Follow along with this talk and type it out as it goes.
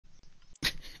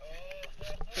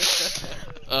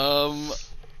All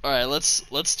right, let's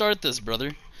start this,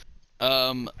 brother.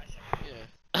 Yeah.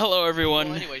 Hello everyone.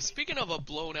 Well, anyway, speaking of a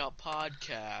blown out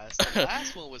podcast, the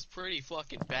last one was pretty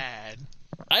fucking bad.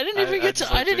 I didn't even get to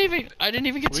We do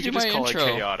could my just call intro.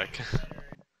 it chaotic.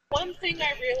 One thing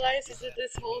I realized is that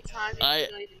this whole time you I-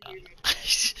 did not even hear me.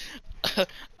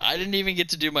 I didn't even get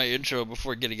to do my intro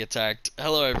before getting attacked.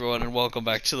 Hello everyone, and welcome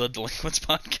back to the Delinquents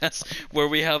podcast, where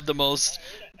we have the most.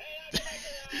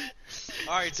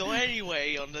 Alright, so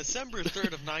anyway, on December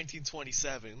 3rd of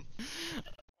 1927.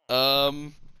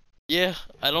 Yeah,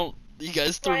 I don't. You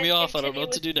guys threw me Brian, off. I don't know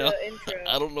what to do continue now. with the intro.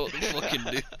 I don't know what to fucking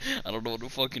do. I don't know what to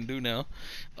fucking do now.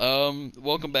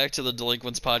 Welcome back to the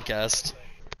Delinquents podcast,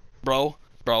 bro.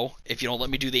 If you don't let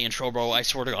me do the intro, bro, I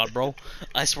swear to God, bro.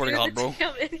 I swear to God, bro.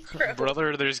 Damn intro.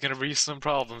 Brother, there's gonna be some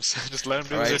problems. Just let him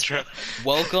do Alright. his intro.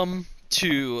 Welcome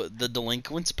to the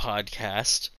Delinquents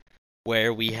podcast,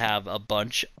 where we have a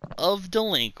bunch of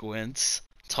delinquents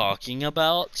talking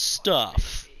about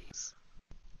stuff.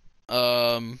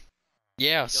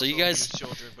 Yeah, so you guys,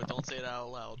 Children, but don't say that out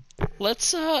loud.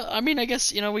 let's, I mean, I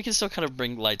guess, we can still kind of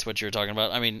bring light to what you were talking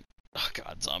about. I mean, oh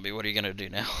god, zombie, what are you gonna do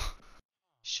now?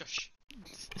 Shush.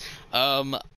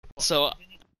 So,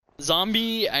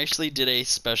 Zombie actually did a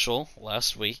special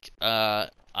last week.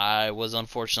 I was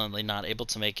unfortunately not able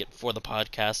to make it for the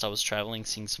podcast. I was traveling,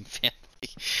 seeing some family.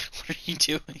 What are you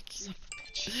doing?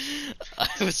 I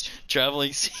was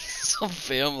traveling, seeing some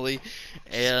family,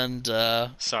 and,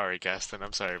 Sorry, Gaston.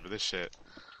 I'm sorry for this shit.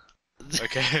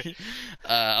 Okay.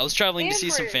 I was traveling to see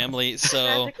some Amber. family,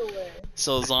 so... Magical way.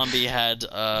 So Zombie had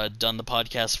done the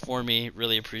podcast for me.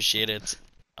 Really appreciate it.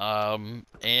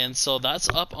 And so that's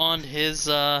up on his.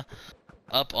 What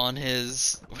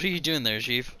are you doing there,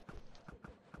 Chief?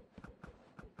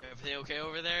 Everything okay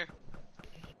over there?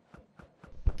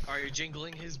 Are you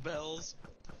jingling his bells?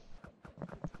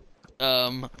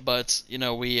 But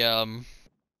we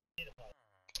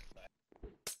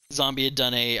Zombie had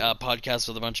done a podcast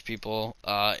with a bunch of people.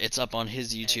 It's up on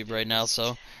his YouTube right now.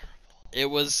 So it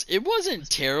wasn't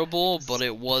terrible, but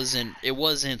it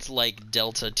wasn't like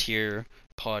Delta tier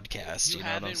podcast. You You know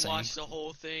what I'm haven't saying? watched the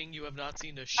whole thing. You have not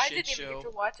seen the I shit didn't even get show.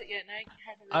 to watch it yet, and I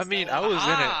had to I mean, I listen. was in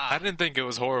it. Ah. I didn't think it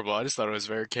was horrible. I just thought it was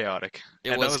very chaotic. It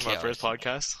and was that was chaotic. my first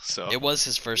podcast, so It was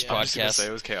his first Yeah. I'm just gonna podcast. say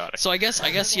it was chaotic. So I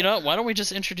guess you know what? Why don't we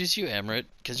just introduce you, Emrit?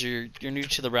 Because you're new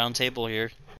to the round table here.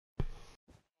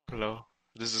 Hello,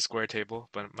 this is Square Table,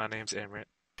 but my name's Amrit.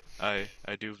 I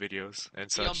do videos and He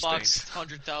such unboxed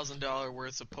things. $100,000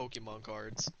 worth of Pokemon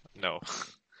cards. No,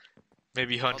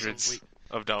 maybe hundreds wait.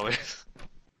 of dollars.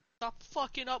 Stop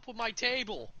fucking up with my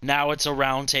table. Now it's a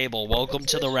round table. Welcome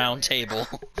to the round table.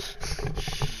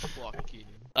 Fucking.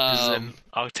 This is an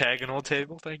octagonal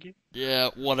table. Thank you. Yeah,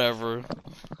 whatever.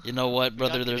 You know what,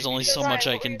 brother? not There's giving only me so Brian, much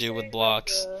I what can were you do with saying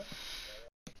blocks. about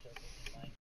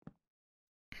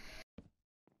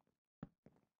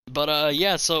But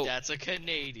yeah, so That's a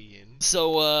Canadian.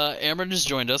 Amber just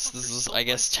joined us. This is, I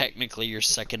guess, technically your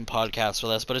second podcast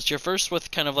with us, but it's your first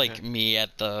with kind of like Okay. me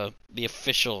at the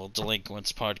official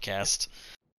Delinquents podcast.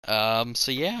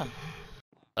 So yeah.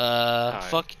 Hi.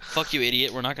 Fuck you,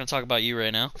 idiot. We're not gonna talk about you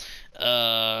right now.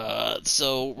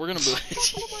 So we're gonna move.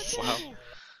 Wow.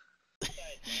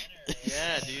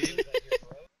 Yeah, dude.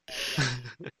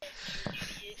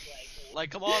 Like,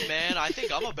 come on, man. I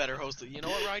think I'm a better host. You know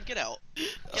what, Ryan? Get out. Get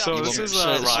So out. this You is, want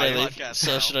me to should, shut I the Ryan. leave? podcast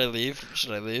So now. should I leave?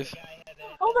 Should I leave?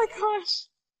 Oh my gosh!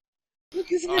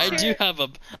 Lucas in the I chair. do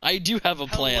have a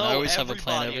plan. Hello, I always have a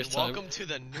plan everybody, every and time. welcome to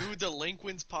the new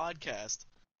Delinquents podcast.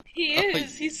 He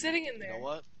is. He's sitting in You there. know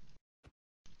what?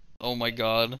 Oh my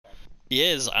god. He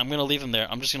is. I'm gonna leave him there.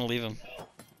 I'm just gonna leave him.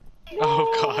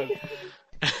 Oh god.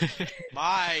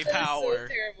 My That was power.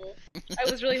 so terrible.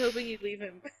 I was really hoping you'd leave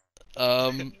him.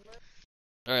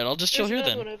 Alright, I'll just chill There's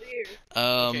here another then. one over here.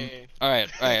 Okay.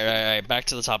 Alright. Back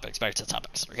to the topics.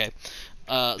 Okay.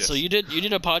 So Yes. you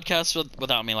did a podcast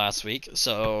without me last week,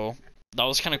 so that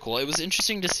was kind of cool. It was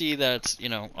interesting to see that,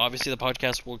 obviously the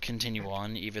podcast will continue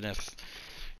on, even if,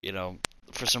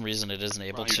 for some reason it isn't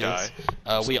able Right. You to. die.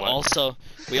 We What? also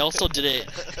did it.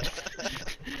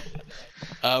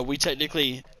 We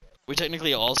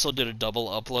technically also did a double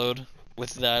upload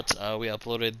with that. We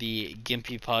uploaded the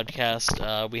Gimpy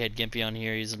podcast. We had Gimpy on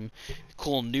here. He's a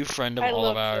cool new friend of I all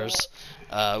of love ours.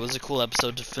 It was a cool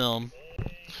episode to film.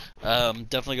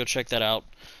 Definitely go check that out.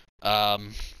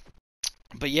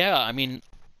 But yeah, I mean,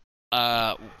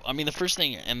 the first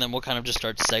thing, and then we'll kind of just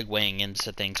start segueing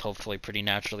into things, hopefully pretty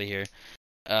naturally here.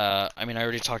 I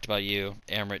already talked about you,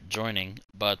 Amrit, joining,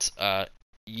 but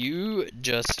you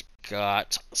just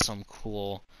got some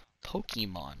cool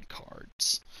Pokemon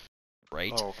cards.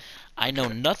 right? Oh, I know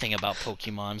okay. nothing about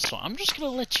Pokemon, so I'm just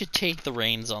gonna let you take the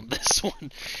reins on this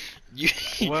one. You,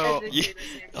 Well, you, Exactly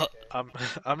the same uh, shit. I'm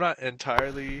I'm not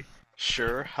entirely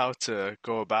sure how to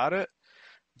go about it,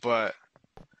 but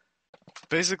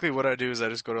basically what I do is I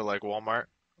just go to like Walmart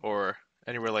or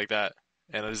anywhere like that,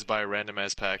 and I just buy random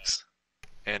ass packs,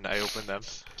 and I open them.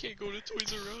 Can't go to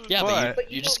Toys R Us. yeah, but But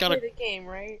But you you just don't play gotta, the game,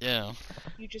 right? yeah.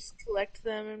 You just collect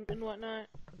them and whatnot.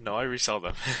 no, I resell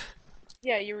them.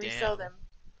 Yeah, you resell Damn. them.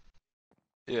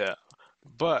 Yeah.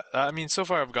 But I mean, so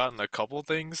far I've gotten a couple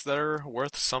things that are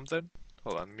worth something.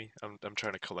 Hold on, I'm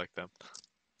trying to collect them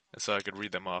so I could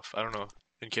read them off. I don't know,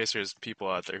 in case there's people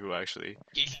out there who actually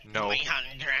know.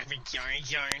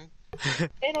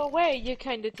 In a way, you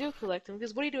kind of do collect them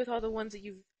because what do you do with all the ones that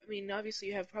you've? I mean, obviously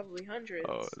you have probably Oh,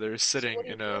 hundreds. they're So sitting what do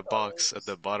you in do a with all box at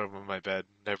the those? bottom of my bed,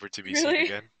 never to be seen Really?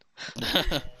 again.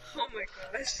 Oh my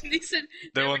gosh! They said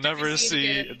They will never to be never seen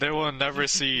see again. they will never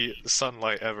see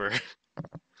sunlight ever.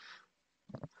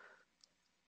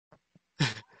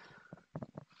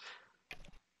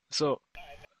 So,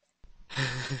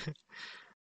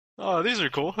 oh, these are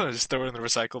cool. I just throw it in the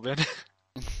recycle bin.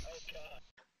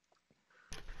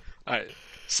 Alright,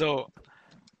 so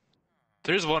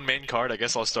there's one main card. I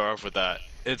guess I'll start off with that.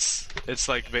 It's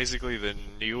like basically the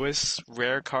newest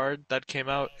rare card that came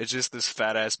out. It's just this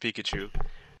fat ass Pikachu,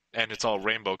 and it's all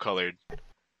rainbow colored.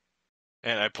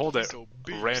 And I pulled He's it so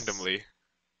beast. randomly,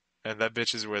 and that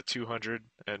bitch is worth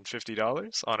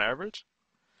 $250 on average.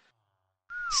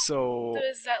 So So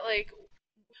is that like,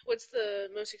 what's the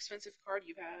most expensive card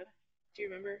you've had? Do you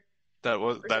remember?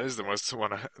 Or is that that is the Oh, most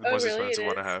really? It expensive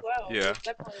one I is? have. Wow. Yeah.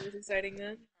 That probably was exciting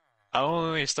then. I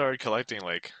only started collecting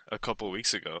like a couple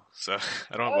weeks ago, so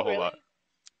I don't have a Oh, whole lot. really?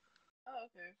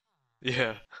 Oh, okay.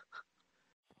 Yeah.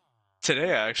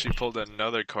 Today I actually pulled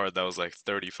another card that was like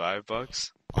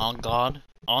 $35. On God,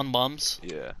 on mums.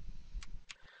 Yeah.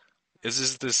 It's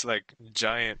just this like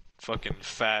giant fucking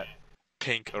fat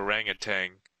pink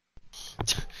orangutan.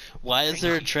 Why is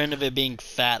there a trend of it being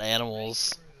fat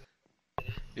animals?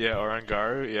 Yeah,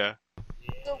 Orangaru, yeah.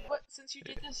 So what, since you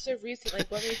did this so recently,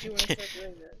 like what made you want to start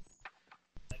doing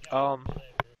this? Um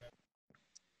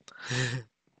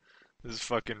this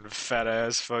fucking fat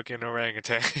ass fucking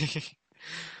orangutan.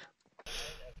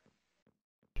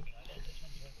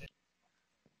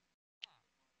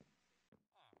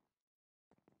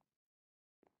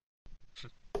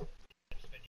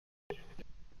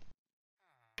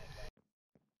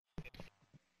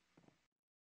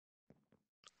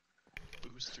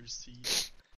 Booster seed.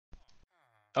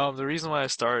 The reason why I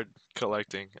started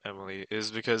collecting, Emily,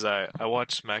 is because I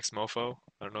watched Max Mofo.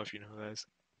 I don't know if you know who that is.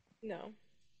 No.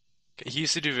 He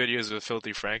used to do videos with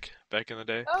Filthy Frank back in the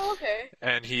day, Oh, okay.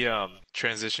 and he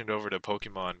transitioned over to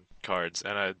Pokemon cards,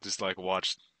 and I just like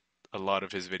watched a lot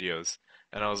of his videos,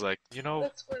 and I was like,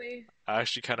 That's funny. I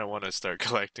actually kind of want to start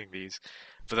collecting these,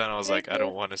 but then I was Okay, like, I don't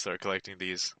cool. want to start collecting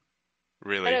these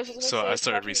And I really, was gonna so say I it's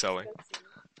started probably reselling. expensive.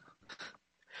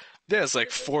 Yeah, it's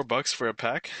like What was- $4 for a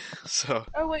pack, so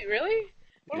Oh, wait, really?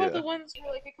 What about yeah. the ones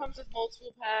where like it comes with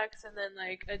multiple packs and then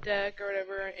like a deck or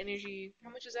whatever, energy? How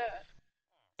much is that?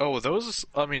 Oh, those,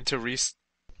 I mean,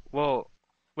 well,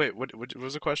 wait, what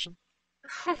was the question?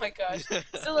 Oh my gosh.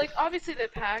 So like obviously the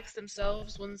packs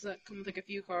themselves, ones that come with like a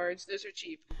few cards, those are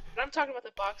cheap. But I'm talking about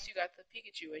the box you got the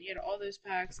Pikachu and you had all those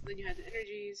packs, and then you had the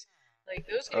energies. Like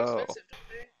those get Oh, expensive, don't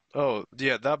they? oh,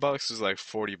 yeah, that box is like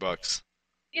 $40.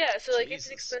 Yeah, so like it's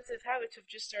an Jesus. expensive habit to have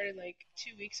just started like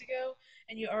 2 weeks ago,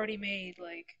 and you already made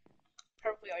like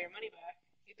probably all your money back.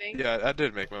 You think? Yeah, I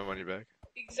did make my money back.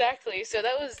 Exactly. So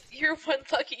that was your one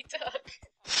lucky duck.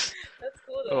 That's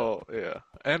cool though. Oh, yeah.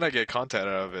 And I get content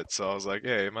out of it, so I was like,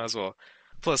 hey, might as well.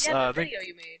 Plus, Yeah, that video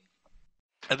you made.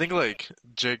 I think like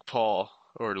Jake Paul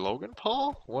or Logan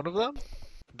Paul, one of them,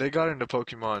 they got into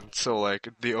Pokemon, so like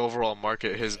the overall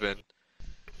market has been,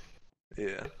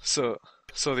 yeah. So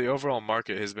the overall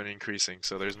market has been increasing,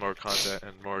 so there's more content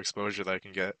and more exposure that I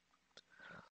can get.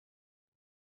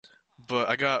 But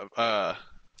I got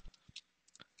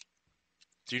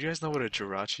do you guys know what a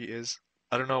Jirachi is?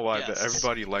 I don't know why, but Yes.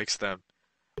 everybody likes them.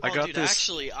 I Oh, got dude, this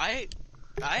actually, I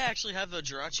actually have a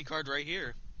Jirachi card right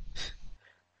here.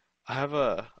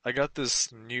 I got this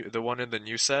the one in the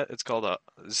new set. It's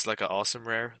like an awesome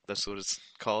rare. That's what it's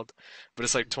called. But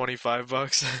it's like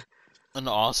 $25. An And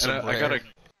awesome rare.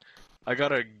 I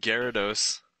got a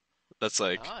Gyarados that's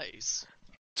like Nice.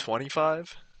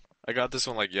 25. I got this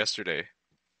one like yesterday.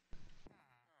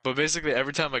 But basically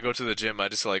every time I go to the gym, I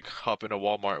just like hop into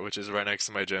Walmart, which is right next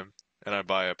to my gym, and I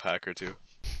buy a pack or two.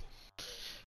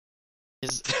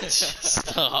 Is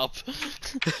stop.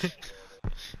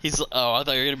 I thought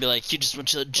you were gonna be like, he just went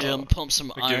to the gym, pumped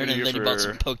some I'll give iron, it and you then he bought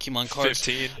some for Pokemon cards.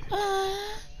 15.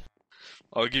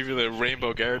 I'll give you the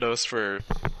Rainbow Gyarados for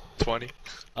 20.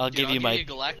 I'll Dude, give I'll you my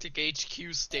Galactic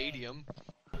HQ Stadium.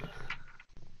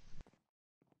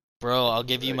 bro. I'll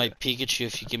give you my Pikachu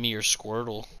if you give me your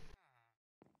Squirtle.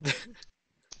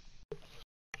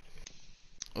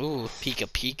 Ooh, Pika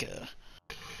Pika.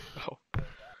 Oh.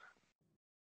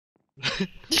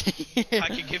 I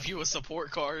could give you a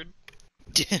support card.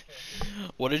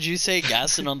 What did you say,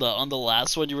 Gaston? On the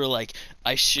last one, you were like,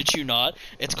 "I shit you not,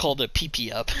 it's called a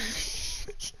PP up."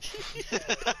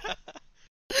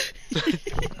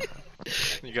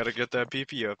 You gotta get that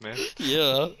PP up, man.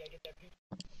 Yeah.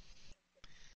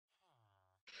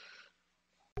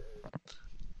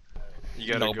 You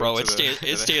gotta No, go bro, to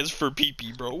it stands for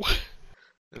PP, bro.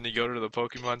 And you go to the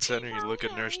Pokemon Center, you look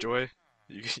at Nurse Joy,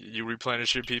 you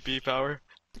replenish your PP power.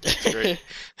 It's great.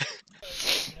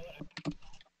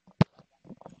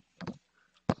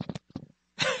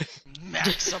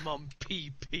 Maximum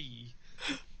PP.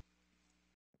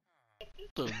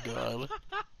 Oh god.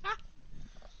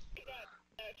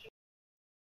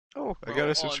 Oh, I Bro, got a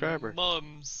on subscriber.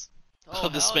 Mums. Oh,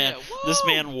 this hell man, yeah. this Woo!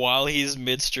 man, while he's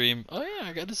midstream. Oh yeah,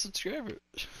 I got a subscriber.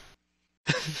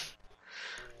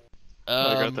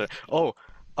 I got that. Oh,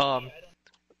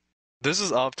 this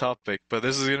is off topic, but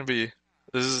I think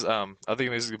this is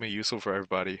gonna be useful for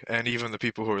everybody, and even the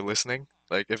people who are listening,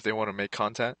 like if they want to make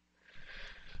content.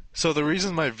 So the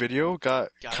reason my video got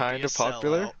Gotta kind be a of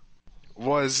popular sellout.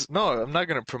 was, no, I'm not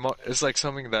gonna promote. It's like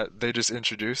something that they just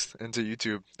introduced into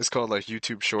YouTube. It's called like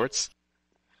YouTube Shorts.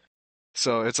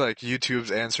 So it's like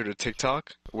YouTube's answer to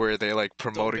TikTok, where they like So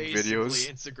promoting basically, videos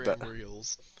that Instagram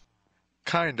Reels.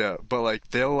 kinda, but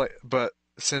but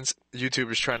since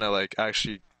YouTube is trying to like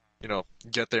actually,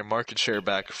 get their market share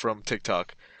back from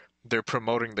TikTok, they're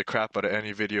promoting the crap out of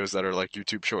any videos that are like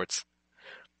YouTube Shorts.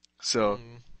 So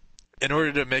Mm. in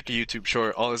order to make a YouTube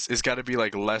short, it's got to be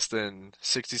like less than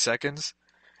 60 seconds,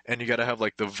 and you got to have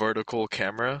like the vertical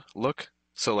camera look.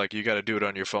 So like you got to do it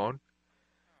on your phone.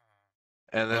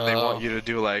 And then they want you to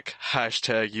do like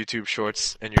hashtag YouTube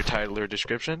Shorts in your title or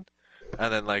description,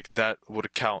 and then like that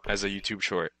would count as a YouTube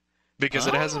short. Because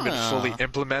it hasn't been fully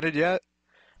implemented yet.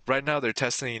 Right now they're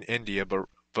testing in India,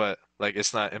 but like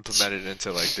it's not implemented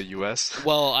into like the US.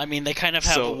 Well, I mean, they kind of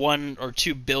have So 1 or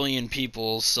 2 billion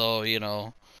people, so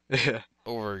yeah,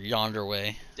 over yonder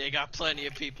way. They got plenty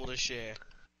of people to share.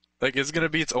 like it's gonna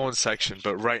be its own section.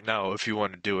 But right now, if you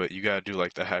want to do it, you gotta do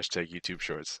like the hashtag YouTube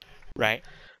Shorts. Right.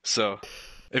 So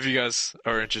if you guys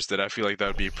are interested, I feel like that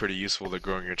would be pretty useful to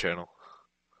growing your channel.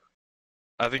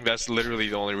 I think that's literally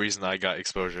the only reason I got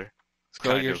exposure. It's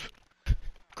Grow kind your of.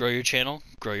 grow your channel,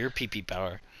 grow your PP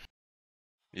power.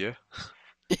 Yeah.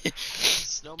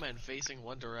 Snowman facing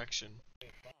one direction.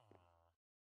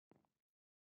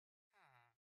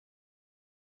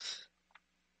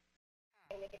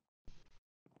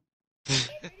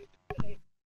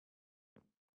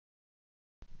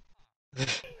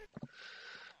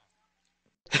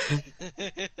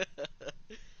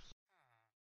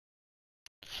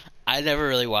 I never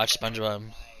really watched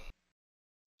SpongeBob.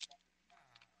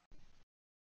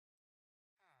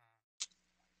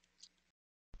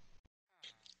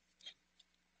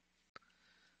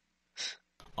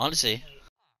 Honestly.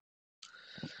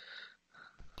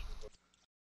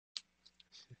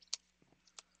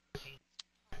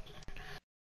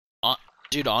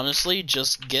 Dude, honestly,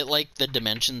 just get like the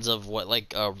dimensions of what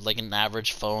like an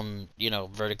average phone,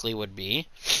 vertically would be,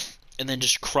 and then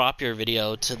just crop your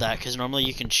video to that, because normally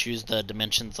you can choose the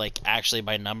dimensions like actually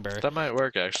by number. That might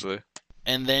work actually.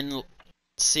 And then,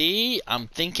 see, I'm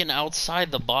thinking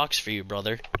outside the box for you,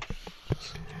 brother.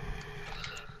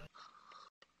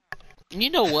 You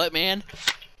know what, man?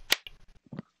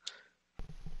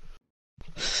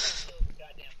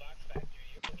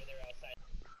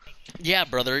 Yeah,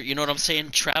 brother, you know what I'm saying?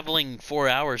 Traveling 4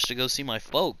 hours to go see my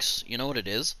folks. You know what it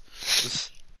is?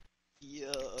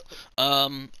 Yeah.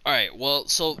 Alright, well,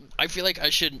 so I feel like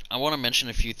I want to mention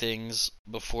a few things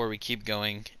before we keep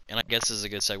going, and I guess this is a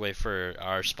good segue for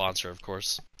our sponsor, of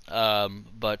course.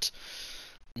 But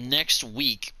next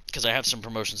week, because I have some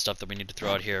promotion stuff that we need to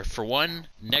throw out here. For one,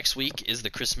 next week is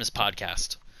the Christmas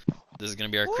podcast. This is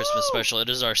going to be our Christmas special. It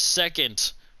is our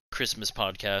second Christmas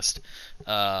podcast.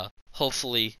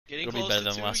 Hopefully Getting it'll be close better to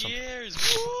than the last 2 one.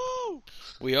 years. Woo!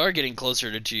 We are getting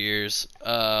closer to 2 years.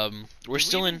 We're Did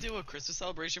still we in. even do a Christmas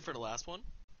celebration for the last one?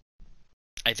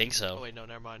 I think so. Oh wait, no,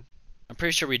 never mind. I'm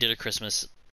pretty sure we did a Christmas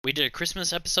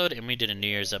episode and we did a New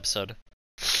Year's episode.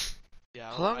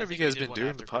 Yeah. How long I have you think we guys did been one doing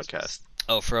after the Christmas. podcast?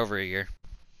 Oh, for over a year.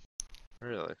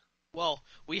 Really? Well,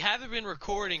 we haven't been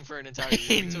recording for an entire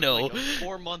year. We took No. like a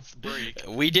 4-month break.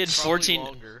 We did Probably 14.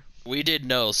 longer. We did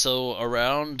no. So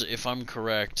around, if I'm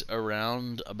correct,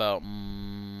 around about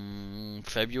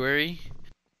February,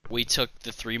 we took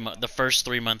the first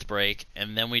 3 month break,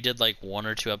 and then we did like 1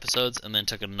 or 2 episodes, and then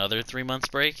took another 3 months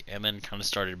break, and then kind of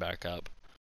started back up.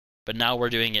 But now we're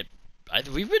doing it.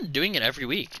 We've been doing it every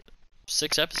week.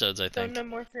 6 episodes, I So think. no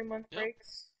more 3-month Yep.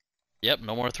 breaks. Yep,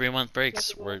 no more 3 month breaks.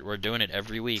 That's cool. We're doing it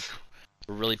every week.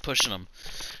 We're really pushing them.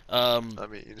 I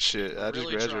mean, shit, I just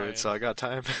Really graduated, so trying. I got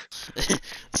time.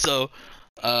 So,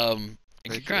 Thank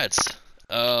you. congrats.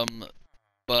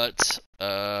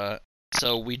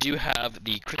 So we do have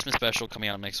the Christmas special coming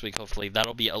out next week, hopefully.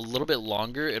 That'll be a little bit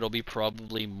longer. It'll be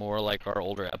probably more like our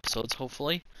older episodes,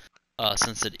 hopefully.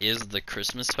 Since it is the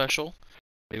Christmas special.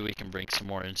 Maybe we can bring some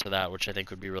more into that, which I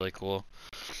think would be really cool.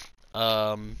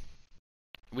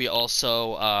 We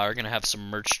also are going to have some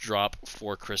merch drop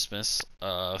for Christmas.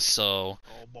 So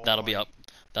Oh, boy. that'll be up.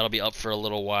 That'll be up for a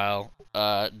little while.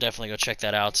 Definitely go check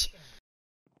that out.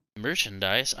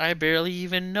 Merchandise. I barely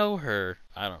even know her.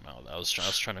 I don't know. I was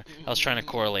trying to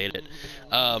correlate it.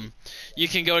 You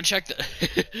can go and check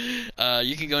that.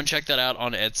 You can go and check that out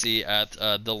on Etsy at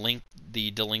the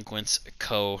Delinquents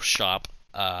Co. shop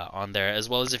on there, as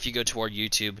well as if you go to our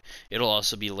YouTube, it'll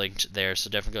also be linked there. So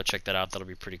definitely go check that out. That'll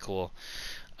be pretty cool.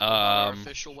 Our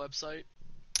official website.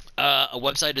 A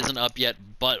website isn't up yet,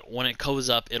 but when it goes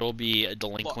up, it'll be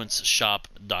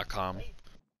delinquentsshop.com.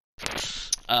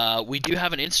 We do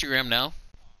have an Instagram now,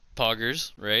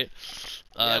 Poggers, right?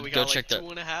 Yeah, we go got check like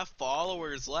that. 2.5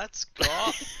 followers. Let's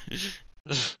go.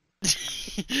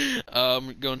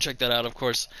 Go and check that out, of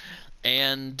course.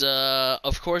 And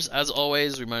of course, as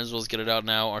always, we might as well get it out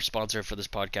now. Our sponsor for this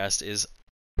podcast is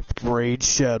Raid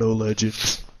Shadow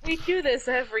Legends. We do this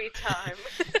every time.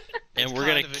 and It's we're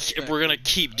kind gonna of expected. we're gonna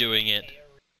keep doing it.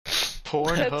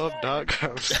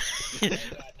 Pornhub.com.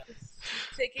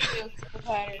 Taking notes of the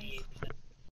patterns.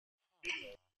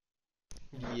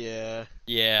 Yeah.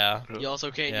 Yeah. You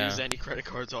also can't Yeah. use any credit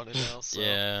cards on it now. So.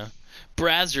 Yeah.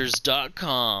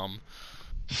 Brazzers.com.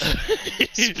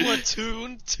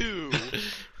 Splatoon 2.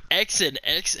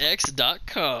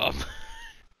 xandxx.com.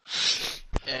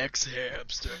 X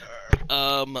hamster.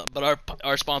 But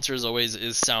our sponsor as always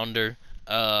is Sounder.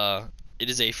 It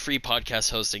is a free podcast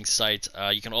hosting site.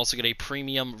 You can also get a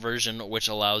premium version, which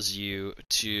allows you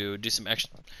to do some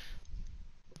extra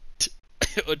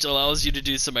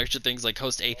things like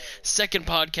host a second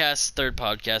podcast, third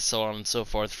podcast, so on and so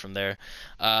forth from there.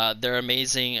 They're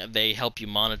amazing. They help you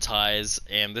monetize,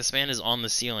 and this man is on the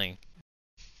ceiling.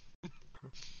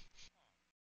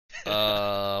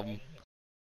 I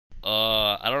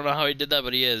don't know how he did that,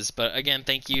 but he is. But again,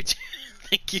 thank you to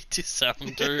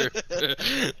Sounder.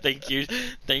 thank you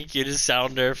to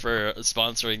Sounder for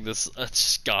sponsoring this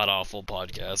god awful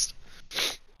podcast.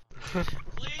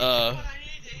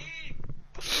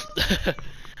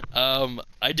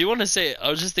 I do want to say, I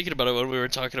was just thinking about it when we were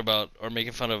talking about or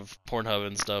making fun of Pornhub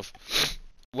and stuff.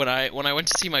 When I went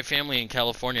to see my family in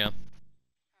California,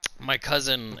 my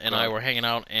cousin and I were hanging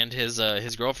out, and his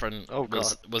girlfriend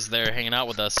was there hanging out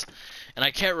with us. And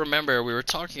I can't remember, we were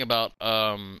talking about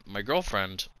my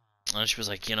girlfriend, and she was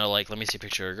like, let me see a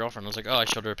picture of her girlfriend. I was like, oh, I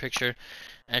showed her a picture,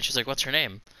 and she was like, what's her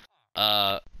name?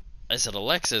 I said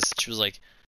Alexis. She was like,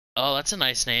 oh, that's a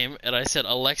nice name. And I said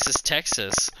Alexis,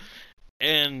 Texas.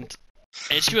 And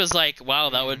she was like, wow,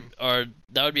 that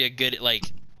would be a good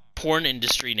porn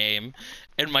industry name.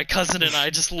 And my cousin and I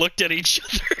just looked at each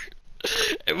other.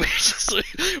 And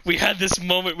we had this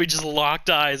moment, we just locked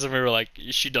eyes, and we were like,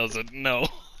 she doesn't know.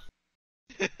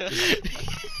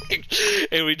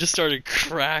 And we just started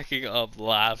cracking up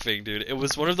laughing, dude. It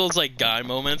was one of those guy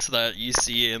moments that you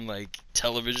see in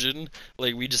television.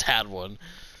 We just had one.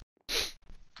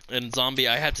 And Zombie,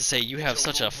 I have to say, you have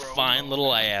such a fine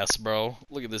little ass, bro.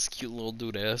 Look at this cute little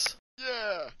dude ass.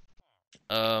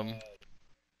 Yeah.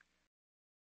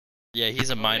 Yeah, he's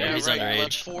a minor. Yeah, He's right.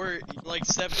 underage.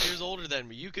 7 years older than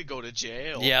me. You could go to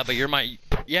jail. Yeah, but you're my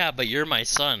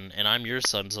son, and I'm your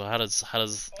son. So how does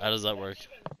that work?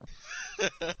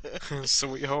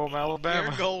 Sweet Home Alabama.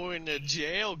 You're going to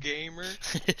jail, gamer.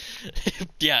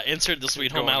 Yeah, insert the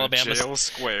Sweet Home Going to Alabama. jail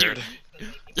squared.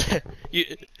 You...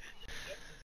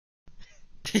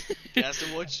 Gaston,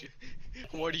 what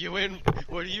are you in?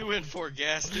 What are you in for,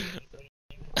 Gaston?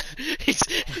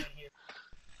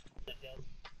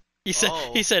 He said,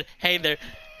 Oh.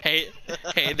 hey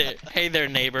there,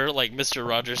 neighbor, like Mr.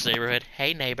 Rogers' neighborhood.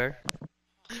 Hey, neighbor.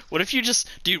 What if you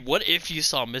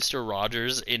saw Mr.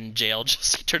 Rogers in jail,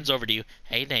 just he turns over to you,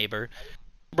 hey, neighbor.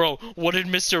 Bro, what did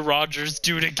Mr. Rogers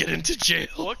do to get into jail?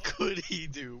 What could he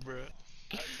do, bro?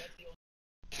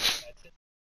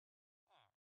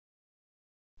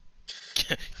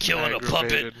 Killing a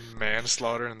puppet. aggravated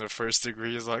manslaughter in the first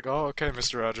degree is like, oh, okay,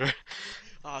 Mr. Roger.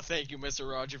 Thank you, Mr.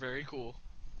 Roger. Very cool.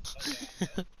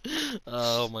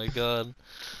 Oh my god.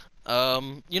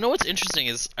 You know what's interesting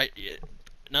is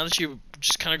now that you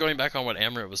just kind of going back on what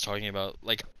Amaret was talking about,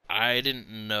 like I didn't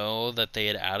know that they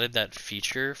had added that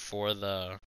feature for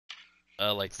the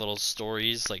like little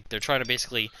stories. Like they're trying to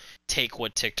basically take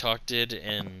what TikTok did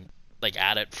and like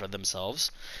add it for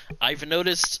themselves. I've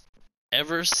noticed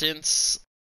ever since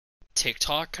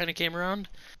TikTok kind of came around,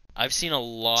 I've seen a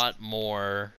lot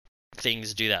more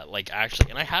things do that. Like actually,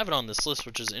 and I have it on this list,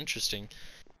 which is interesting,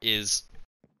 is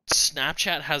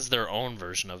Snapchat has their own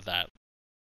version of that.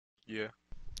 Yeah.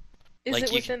 Is Like, it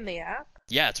you within the app?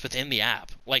 Yeah, it's within the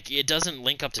app. Like, it doesn't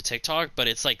link up to TikTok, but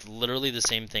it's like literally the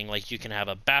same thing. Like, you can have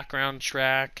a background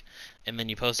track, and then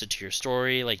you post it to your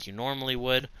story like you normally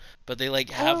would. But they like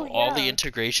have all the yeah.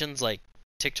 integrations like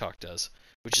TikTok does,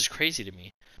 which is crazy to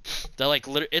me. They're like,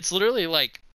 it's literally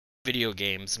like video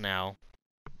games now.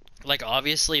 Like,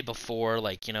 obviously before,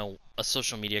 like, you know, a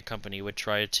social media company would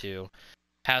try to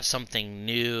have something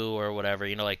new or whatever.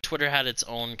 You know, like Twitter had its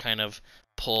own kind of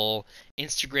pull,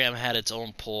 Instagram had its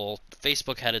own pull,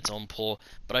 Facebook had its own pull,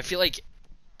 but I feel like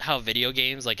how video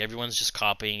games, like everyone's just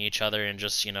copying each other and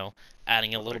just, you know,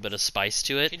 adding a little bit of spice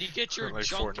to it. Can you get your Like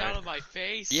junk Fortnite. out of my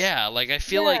face? Yeah, like I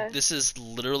feel Yeah. like this is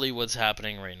literally what's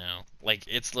happening right now. Like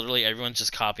it's literally everyone's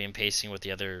just copy and pasting what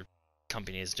the other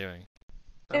company is doing.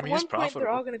 I At mean, he's one point, they're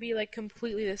profitable. all going to be like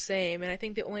completely the same, and I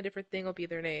think the only different thing will be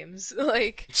their names.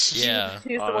 Like, Yeah. choose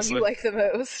the one Honestly. you like the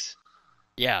most.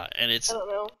 Yeah, and it's I don't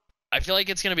know. I feel like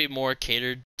it's gonna be more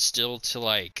catered still to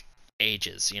like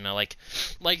ages, you know, like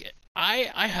I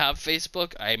have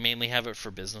Facebook. I mainly have it for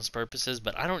business purposes,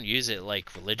 but I don't use it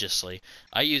like religiously.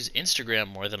 I use Instagram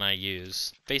more than I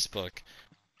use Facebook,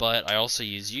 but I also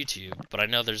use YouTube. But I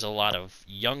know there's a lot of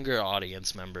younger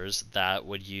audience members that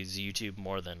would use YouTube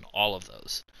more than all of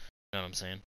those. You know what I'm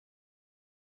saying?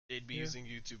 They'd be Yeah. using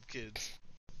YouTube Kids.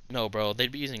 No, bro,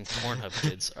 they'd be using Pornhub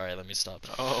Kids. All right, let me stop.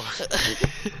 Oh. Just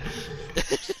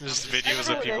videos I of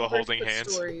don't know, people they holding put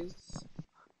hands. Stories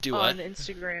Do on what?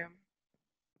 Instagram.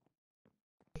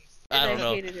 I And don't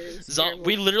know. hated it. It was We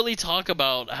terrible. literally talk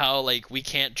about how like we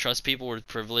can't trust people with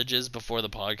privileges before the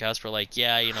podcast. We're like,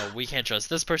 yeah, you know, we can't trust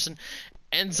this person.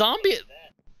 And Zombie.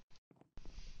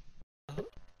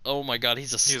 Oh my God,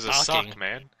 he's a He's a stocking. sock,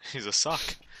 man. He's a sock.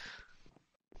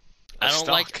 I don't stock.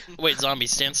 like. Wait, Zombie,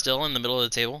 stand still in the middle of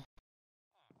the table.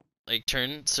 Like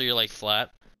turn so you're like flat,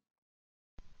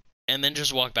 and then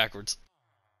just walk backwards.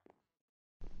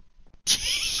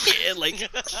 Yeah, like.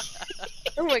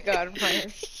 Oh my god,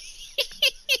 Ryan.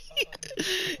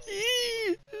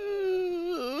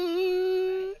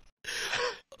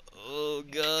 Oh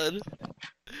God.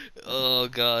 Oh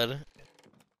God.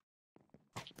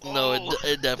 No, Oh.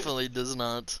 it definitely does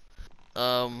not.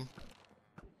 I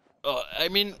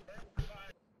mean,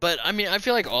 but I mean, I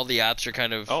feel like all the apps are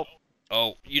kind of. Oh,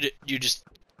 Oh, you just.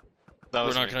 that We're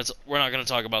was not me. we're not gonna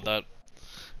talk about that.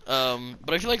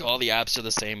 But I feel like all the apps are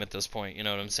the same at this point. You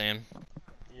know what I'm saying?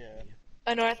 Yeah.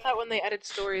 I know, I thought when they added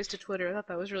stories to Twitter, I thought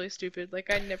that was really stupid.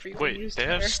 Like, I never even Wait, used they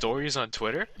Twitter. have stories on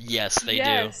Twitter? Yes, they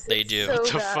Yes, do. They it's do. so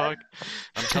What the bad. fuck?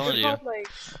 I'm telling They're you, called, like,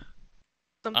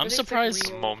 something. I'm It's, surprised-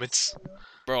 Like, Reels. Moments.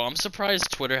 bro. I'm surprised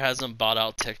Twitter hasn't bought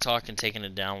out TikTok and taken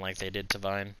it down like they did to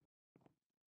Vine.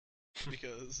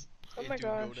 Because Oh they my do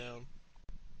go gosh. down.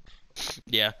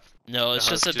 Yeah. No, it's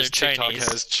No, just that they're TikTok Chinese.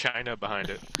 has China behind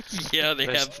it. Yeah, they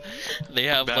There's have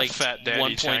that like fat daddy 1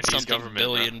 point Chinese something government, bro.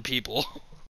 billion people.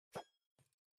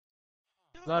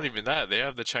 Not even that. They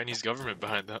have the Chinese government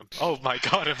behind them. Oh my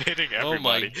god, I'm hitting Oh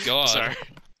my everybody. God. Sorry.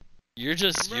 You're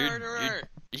just Murderer!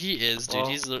 he is, dude. Well,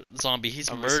 He's the zombie. He's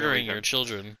I'm murdering assuming your that-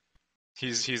 children.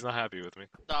 He's not happy with me.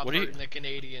 Stop What do you- hurting the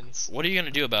Canadians. What are you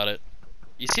gonna do about it?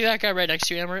 You see that guy right next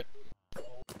to you, Amaret?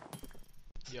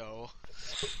 Yo.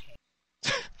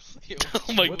 Yo.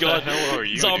 Oh my What God, the hell are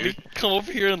you, zombie, dude? come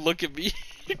over here and look at me.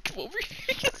 Come over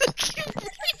here.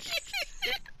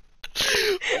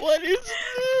 What is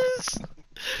this?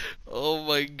 Oh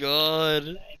my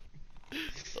God.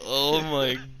 Oh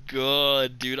my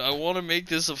God, dude. I want to make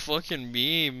this a fucking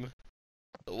meme.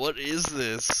 What is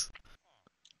this?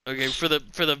 Okay, for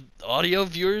the audio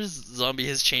viewers, Zombie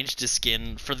has changed his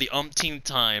skin for the umpteenth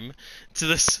time to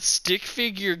this stick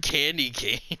figure candy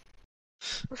cane.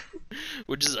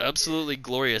 Which is absolutely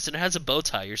glorious. And it has a bow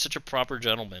tie. You're such a proper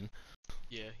gentleman.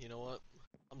 Yeah, you know what?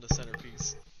 I'm the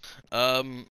centerpiece.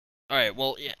 Alright,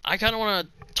 well, yeah, I kind of want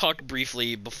to talk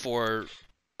briefly before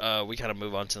we kind of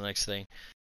move on to the next thing.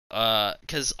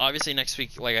 Because obviously next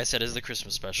week, like I said, is the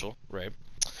Christmas special, right?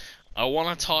 I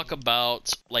want to talk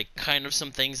about like kind of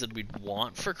some things that we'd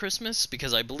want for Christmas,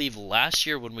 because I believe last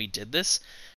year when we did this,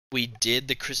 we did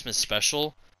the Christmas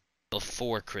special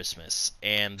before Christmas,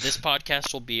 and this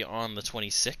podcast will be on the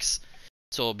 26th,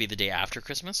 so it'll be the day after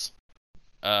Christmas.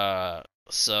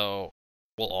 So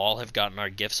we'll all have gotten our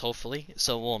gifts hopefully,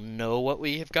 so we'll know what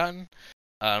we have gotten,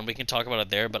 and we can talk about it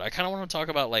there. But I kind of want to talk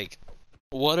about like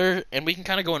and we can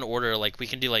kind of go in order. Like we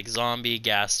can do like Zombie,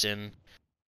 Gaston,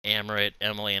 Amrit,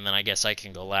 Emily, and then I guess I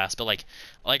can go last. But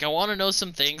like I want to know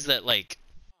some things that like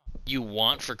you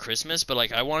want for Christmas, but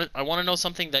like I want to know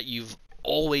something that you've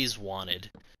always wanted,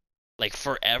 like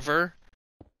forever,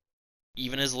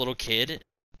 even as a little kid,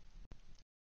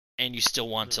 and you still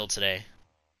want till today.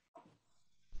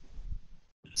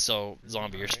 So,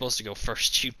 Zombie, you're supposed to go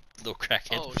first, you little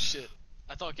crackhead. Oh shit!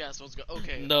 I thought Gas was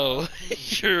okay. No,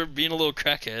 you're being a little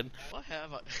crackhead. What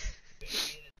have I?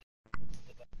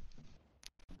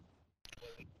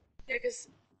 Yeah, because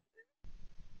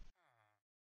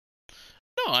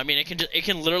No, I mean it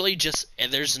can literally just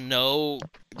there's no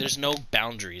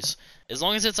boundaries as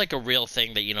long as it's like a real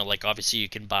thing that like obviously you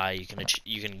can buy,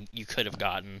 you could have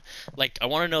gotten. Like I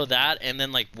want to know that, and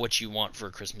then like what you want for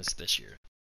Christmas this year.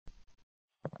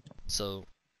 So,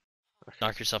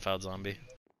 knock yourself out, Zombie.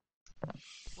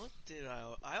 What did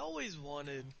I always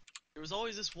wanted. There was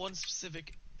always this one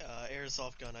specific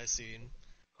airsoft gun I seen.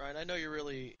 Ryan, I know you're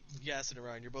really gassing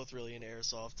around. You're both really into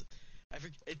airsoft.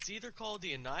 It's either called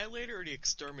the Annihilator or the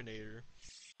Exterminator,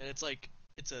 and it's a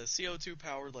CO2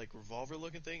 powered like revolver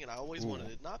looking thing, and I always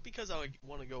wanted it. Not because I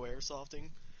want to go airsofting,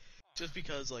 just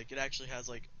because like it actually has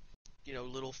like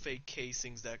little fake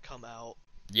casings that come out.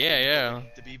 Yeah.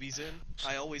 The BBs in.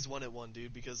 I always wanted one,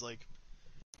 dude, because like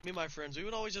me and my friends, we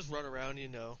would always just run around,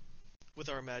 with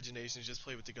our imaginations, just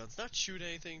play with the guns, not shoot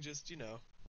anything, just And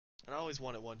I always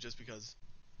wanted one just because.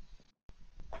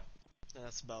 And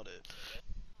that's about it.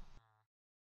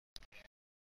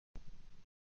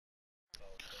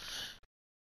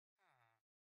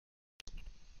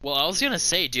 Well, I was gonna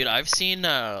say, dude, I've seen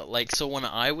so when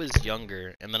I was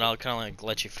younger, and then I'll kind of like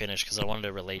let you finish because I wanted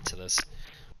to relate to this.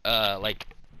 Like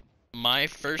my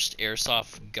first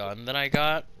airsoft gun that I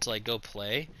got to like go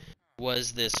play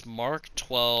was this Mark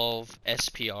 12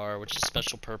 SPR, which is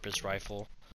special purpose rifle.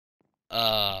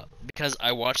 Because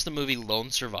I watched the movie Lone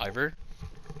Survivor,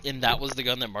 and that was the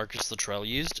gun that Marcus Luttrell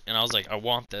used, and I was like, I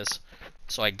want this,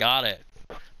 so I got it.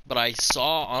 But I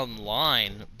saw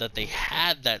online that they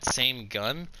had that same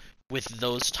gun with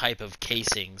those type of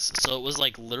casings. So it was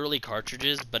like literally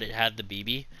cartridges, but it had the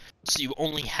BB. So you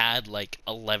only had like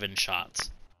 11 shots,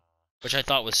 which I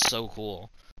thought was so cool.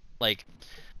 Like,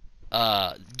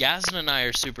 Gazin and I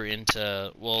are super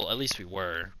into, well, at least we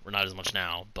were. We're not as much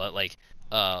now, but like,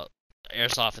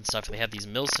 airsoft and stuff. They have these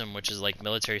MILSIM, which is like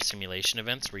military simulation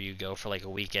events where you go for like a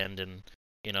weekend and,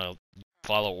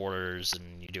 follow orders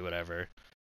and you do whatever.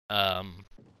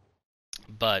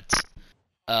 But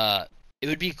it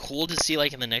would be cool to see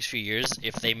like in the next few years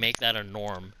if they make that a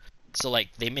norm. So like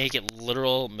they make it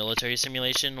literal military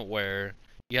simulation where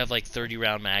you have like 30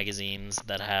 round magazines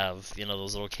that have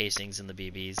those little casings in the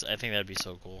BBs. I think that'd be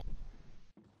so cool.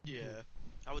 Yeah,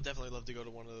 I would definitely love to go to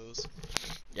one of those.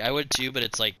 Yeah, I would too, but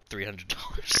it's like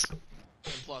 $300.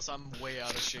 And plus, I'm way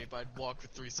out of shape. I'd walk for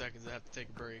 3 seconds and have to take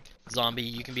a break. Zombie,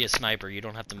 you can be a sniper. You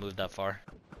don't have to move that far.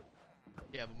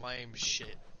 Yeah, but my aim is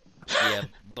shit. Yeah,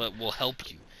 but we'll help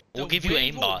you. We'll give you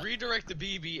wind will aimbot. redirect the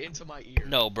BB into my ear.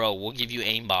 No, bro, we'll give you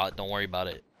aimbot. Don't worry about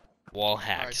it. Wall Alright,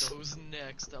 hacks. so who's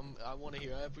next? I want to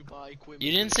hear everybody equipment.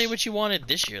 You didn't say what you wanted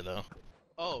this year, though.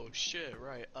 Oh, shit,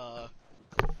 right.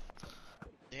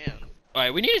 Damn.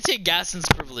 Alright, we need to take Gaston's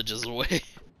privileges away.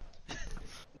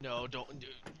 No, no,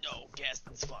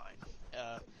 Gaston's fine.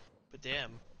 But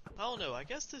damn. I don't know, I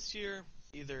guess this year,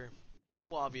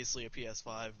 well, obviously a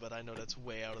PS5, but I know that's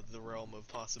way out of the realm of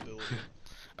possibility.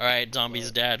 Alright,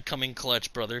 Zombie's dad, come in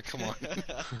clutch, brother, come on.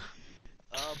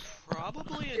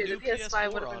 Probably a dude, new the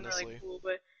PS5 would PS4, have been honestly. really cool,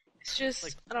 but it's just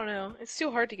Like- I don't know. It's too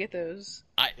hard to get those.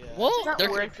 Yeah. Well, It's not they're,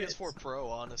 worth PS4 Pro,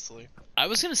 honestly. I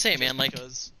was gonna say, man, like,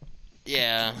 Because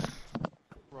yeah,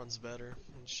 runs better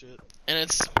and shit. and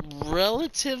it's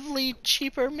relatively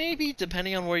cheaper, maybe,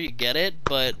 depending on where you get it,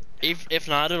 but if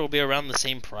not, it'll be around the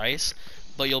same price,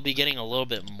 but you'll be getting a little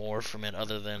bit more from it,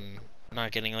 other than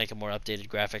not getting, like, a more updated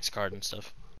graphics card and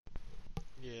stuff.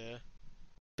 Yeah.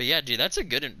 But yeah, dude, that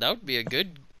would be a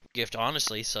good gift,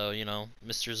 honestly, so,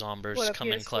 Mr. Zombers, What, a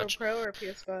come in PS4 clutch. Pro or a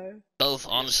PS5? Both,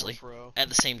 honestly, PS4 Pro. at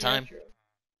the same time. Yeah, true.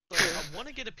 Like, I want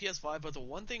to get a PS5, but the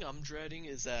one thing I'm dreading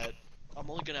is that I'm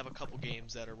only gonna have a couple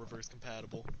games that are reverse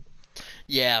compatible.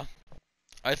 Yeah,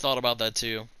 I thought about that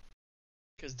too.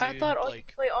 Cause I thought you like,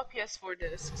 could play all PS4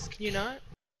 discs. Can you not?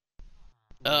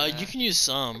 You can use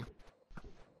some.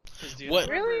 Cause dude, What?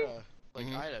 I remember, Really?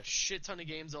 Mhm. I had a shit ton of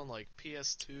games on like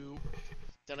PS2.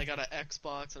 Then I got an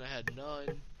Xbox and I had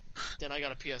none. Then I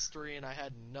got a PS3 and I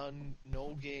had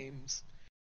no games.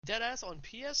 Deadass on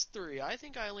PS3, I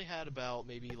think I only had about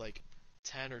maybe like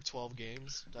 10 or 12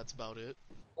 games. That's about it.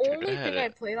 Dude, Only had thing I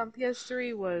it. played on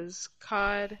PS3 was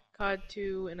COD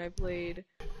 2, and I played,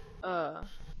 uh,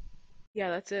 yeah,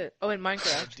 that's it. Oh, and Oh,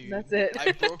 Minecraft. dude, That's it.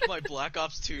 I broke my Black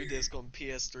Ops 2 disc on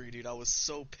PS3, dude. I was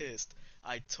so pissed.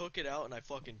 I took it out and I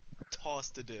fucking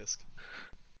tossed the disc.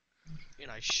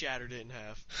 And I shattered it in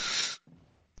half.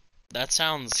 That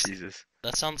sounds Jesus.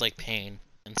 like pain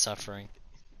and suffering.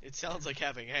 It sounds like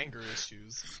having anger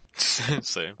issues.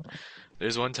 Same.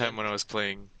 There's one time Then, when I was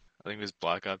playing, I think it was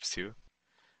Black Ops 2.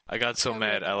 I got so Oh,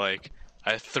 mad, yeah.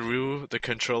 I threw the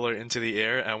controller into the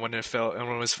air, and when it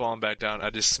was falling back down, I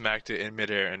just smacked it in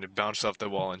midair, and it bounced off the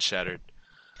wall and shattered.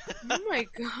 Oh my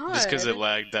Just because it god.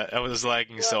 lagged, I was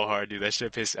lagging so Well, hard, dude. That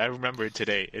shit pissed. I remember it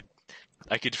today.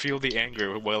 I could feel the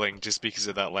anger welling just because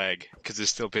of that lag, because it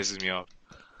still pisses me off.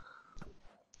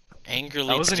 Anger I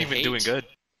leads wasn't to even hate. doing good.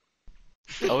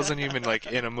 I wasn't even like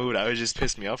in a mood. I was just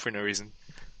pissed me off for no reason.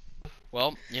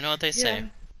 Well, you know what they say. yeah.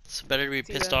 It's better to be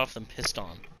See pissed that. off than pissed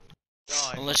on.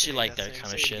 Oh, I Unless you fucking like hate that saying. kind of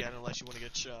Say it shit. again unless you want to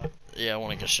get shot. Yeah, I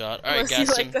want to get shot. All right, Unless you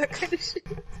Gaston. like that kind of shit.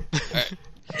 Alright,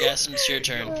 Gaston, it's your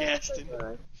There you turn. go, Oh my Gaston.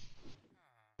 god.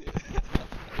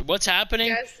 What's happening?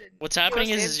 Gaston, What's he happening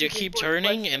wants to is you answer the keep important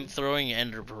turning question. and throwing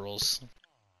ender pearls.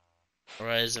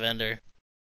 Rise of Ender.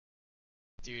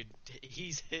 Dude,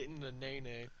 he's hitting the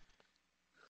nay-nay.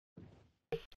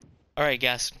 All right,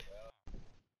 Gaston.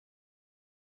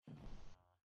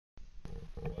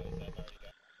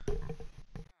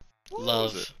 was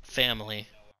Love, it? family.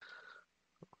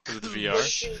 Was it the What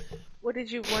VR? did what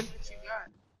did you want that you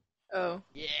got? Oh.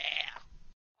 Yeah!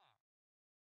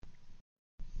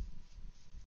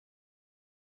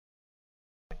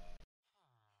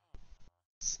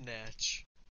 Snatch.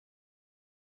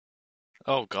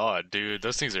 Oh god, dude,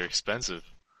 those things are expensive.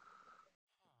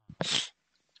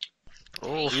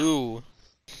 Oh. Ooh.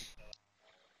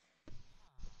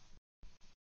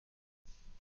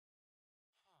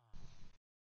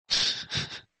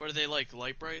 What are they like,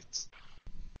 light brights?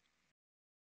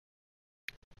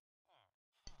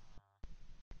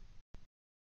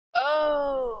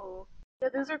 Oh. Yeah,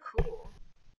 those are cool.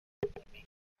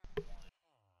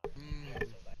 Mm.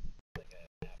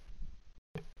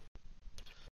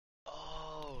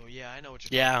 Oh, yeah, I know what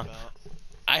you're Yeah. talking about.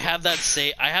 I have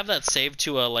that saved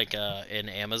to an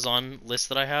Amazon list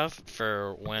that I have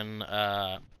for when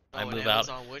I Oh, an move out.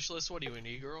 Amazon wishlist? What are you, an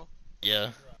e-girl?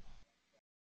 Yeah.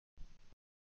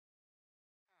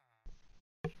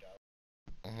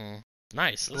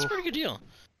 Nice. That's a pretty good deal.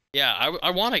 Yeah,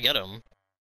 I want to get them,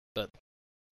 but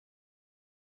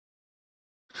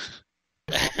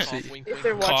Cough, wink, If wink,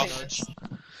 they're nudge, watching nudge. this.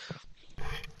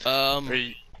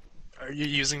 Are you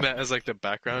using that as like the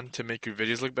background to make your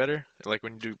videos look better? Like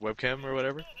when you do webcam or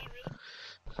whatever?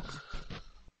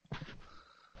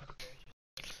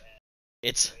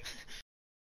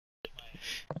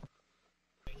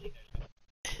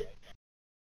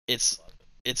 it's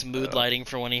it's mood lighting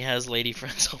for when he has lady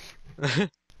friends over.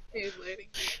 Hey, lady.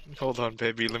 Hold on,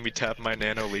 baby. Let me tap my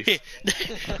nano leaf.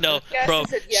 No, Gaston bro.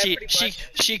 said yeah,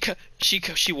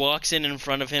 pretty She walks in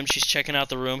front of him. She's checking out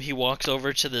the room. He walks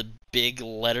over to the big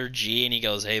letter G and he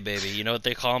goes, "Hey, baby, you know what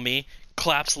they call me?"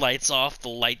 Claps lights off. The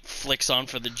light flicks on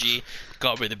for the G.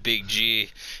 Call me the big G.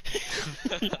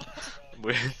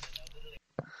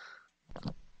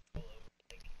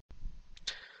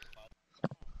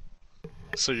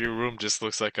 So your room just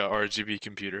looks like a RGB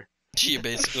computer. G,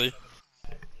 basically.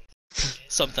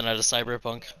 Something out of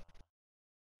Cyberpunk.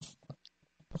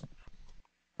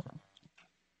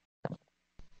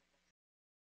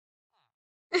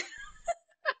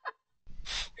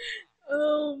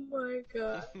 Oh my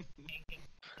god.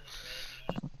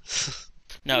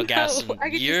 No, Gaston, I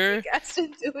could you're. just see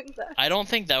Gaston doing that. I don't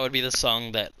think that would be the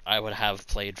song that I would have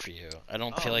played for you. I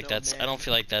don't feel Oh, like no, that's. I man. don't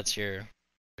feel like that's your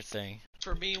thing.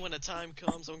 For me, when the time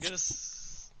comes, I'm gonna...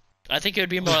 I think it would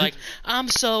be more like, "I'm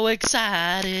so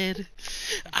excited,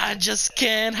 I just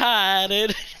can't hide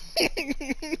it."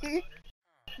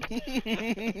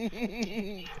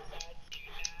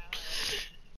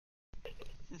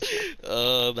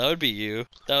 That would be you.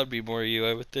 That would be more you,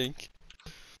 I would think.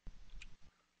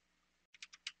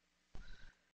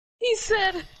 He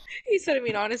said, I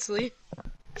mean, honestly.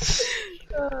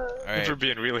 All If we're right,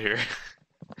 being real here.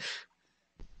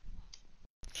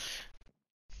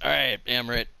 all right,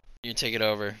 Amrit, you take it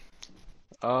over.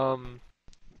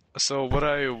 So what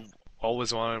I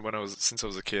always wanted since I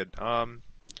was a kid,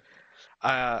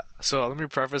 So let me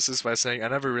preface this by saying I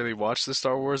never really watched the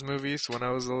Star Wars movies when I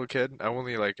was a little kid. I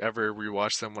only like ever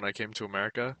rewatched them when I came to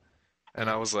America, and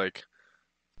I was like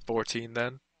 14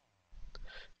 then.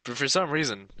 But for some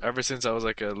reason, ever since I was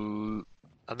like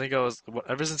I think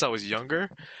ever since I was younger,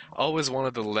 I always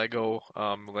wanted the Lego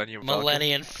Millennium Falcon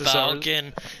Millennium for some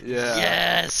reason. Falcon. Yeah.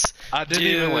 Yes, I didn't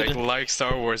even dude. like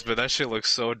Star Wars, but that shit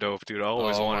looks so dope, dude. I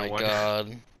always Oh wanted my one.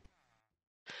 god.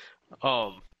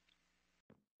 Um,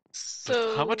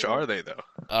 but how much So are they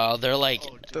though? They're like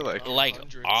Oh, dude, They're like-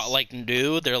 hundreds. like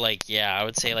new. They're like, yeah, I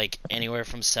would say like anywhere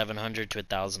from $700 to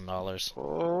 $1,000.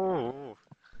 Oh,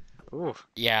 ooh.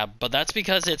 Yeah, but that's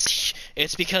because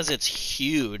it's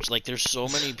huge. Like there's so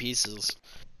many pieces.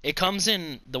 It comes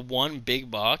in the one big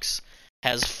box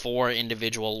has 4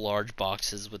 individual large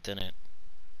boxes within it.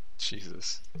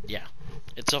 Jesus. Yeah,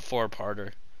 it's a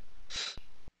 4-parter.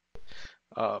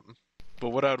 But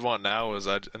what I'd want now is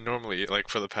I'd normally like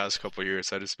for the past couple of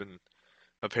years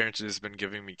my parents have just been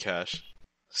giving me cash.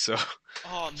 So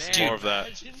Oh man, Dude. More of that.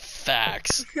 imagine.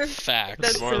 Facts, facts.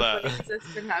 that's More so of that. funny 'cause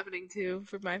that's been happening too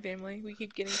for my family. We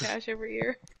keep getting cash every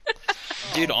year.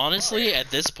 Dude, Oh, honestly, at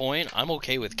this point, I'm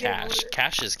okay with Getting cash. older.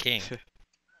 Cash is king.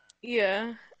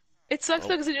 Yeah. It sucks Oh.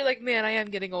 though because you're like, man, I am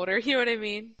getting older. You know what I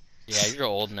mean? Yeah, you're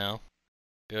old now.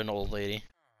 You're an old lady.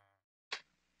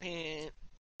 man.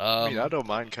 I mean, I Um, don't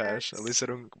mind cash. At least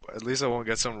I won't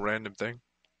get some random thing.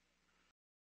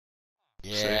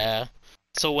 yeah.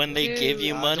 So when they give Dude.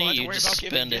 you Don't money, have to you worry just about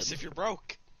giving spend gifts it. if you're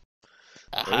broke.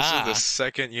 This is the Aha.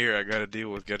 second year I gotta deal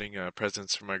with getting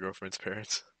presents from my girlfriend's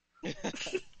parents.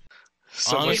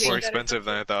 So much Honestly- more expensive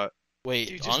than I thought. Wait,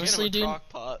 Dude, just honestly, get him a dude. crock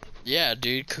pot. Yeah,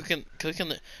 dude, cooking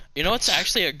the. You know what's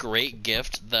actually a great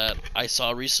gift that I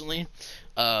saw recently?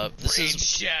 This Raid is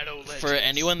Shadow Legends. for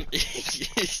anyone.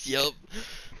 Yup.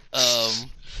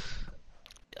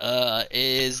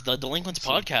 Is the Delinquents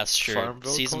Some podcast shirt,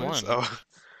 Farmville season coins? 1.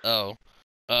 Oh.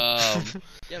 Oh.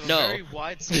 You have a No. very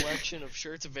wide selection of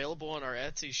shirts available on our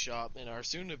Etsy shop and our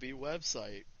soon-to-be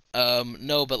website.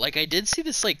 No, but like I did see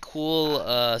this like cool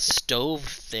stove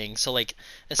thing. So like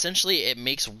essentially it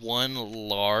makes one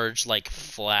large like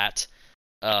flat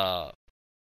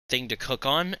thing to cook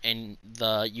on, and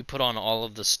you put on all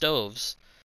of the stoves,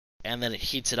 and then it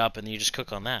heats it up, and you just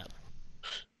cook on that.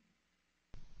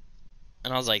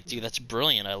 And I was like, dude, that's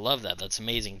brilliant. I love that. That's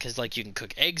amazing. Because like you can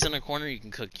cook eggs in a corner, you can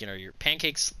cook your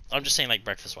pancakes. I'm just saying like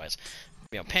breakfast wise,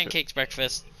 pancakes,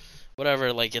 breakfast,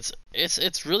 whatever. Like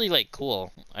it's really like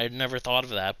cool. I'd never thought of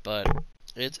that, but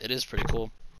it is pretty cool.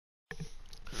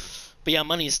 But yeah,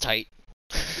 money's tight.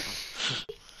 All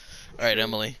right,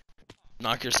 Emily,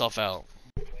 knock yourself out.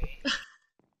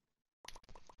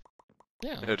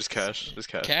 Yeah, Yeah, just cash. Just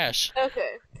cash. cash.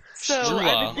 Okay. So Shua.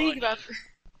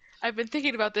 I've been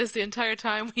thinking about this the entire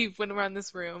time we went around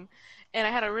this room, and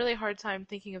I had a really hard time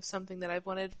thinking of something that I've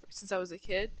wanted since I was a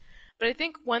kid. But I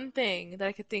think one thing that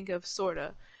I could think of,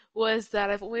 sorta, was that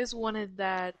I've always wanted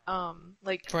that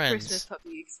like Friends. Christmas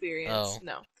puppy experience. Oh.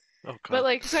 No, Oh, but God.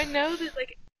 like, so I know that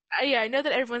like. I know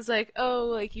that everyone's like, oh,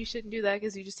 like you shouldn't do that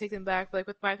because you just take them back. But like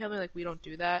with my family, like we don't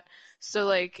do that, so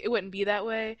like it wouldn't be that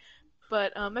way.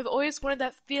 But I've always wanted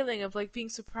that feeling of like being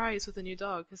surprised with a new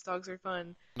dog because dogs are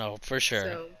fun. No, for sure.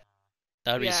 So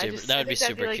That would be yeah, super. That would be I think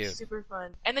that'd super like cute. super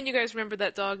fun. And then you guys remember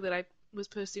that dog that I was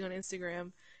posting on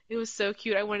Instagram? It was so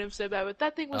cute. I wanted him so bad, but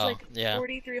that thing was Oh, like yeah.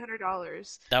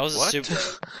 $4,300. That was a What? super.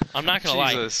 I'm not gonna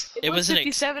lie. Jesus. It was an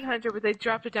 5,700, but they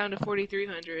dropped it down to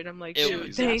 4,300. I'm like, It dude,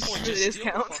 was- thanks Someone for the just steal the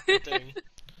discount. fucking thing.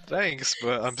 Thanks,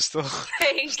 but I'm still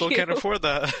Thank still you. can't afford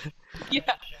that. Yeah.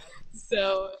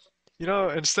 So You know,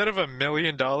 instead of $1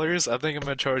 million, I think I'm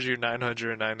gonna charge you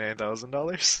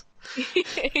 $999,000.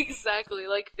 exactly.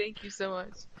 Like, thank you so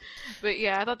much. But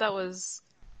yeah, I thought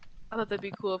that'd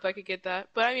be cool if I could get that.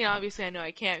 But I mean, obviously I know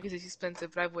I can't because it's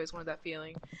expensive, but I've always wanted that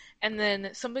feeling. And then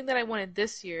something that I wanted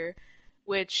this year,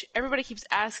 which everybody keeps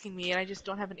asking me and I just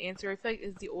don't have an answer. I feel like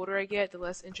as the older I get, the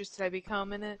less interested I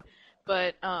become in it.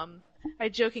 But I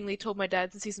jokingly told my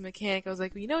dad, since he's a mechanic, I was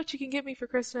like, well, you know what you can get me for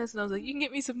Christmas? And I was like, you can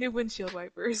get me some new windshield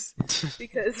wipers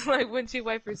because my windshield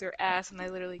wipers are ass and I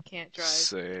literally can't drive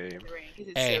Same. in the rain because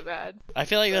it's Hey. so bad. I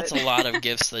feel like But- that's a lot of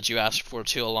gifts that you ask for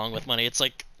too, along with money. It's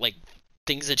like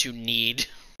things that you need,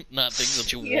 not things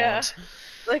that you Yeah. want.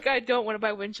 Like, I don't want to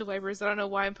buy windshield wipers. I don't know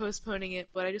why I'm postponing it,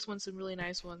 but I just want some really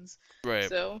nice ones. Right.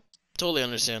 So, Totally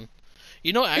understand.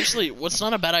 You know, actually, what's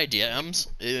not a bad idea, Ems,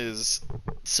 is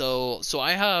so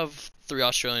I have 3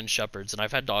 Australian Shepherds, and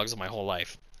I've had dogs my whole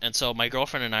life. And so my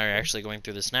girlfriend and I are actually going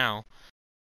through this now,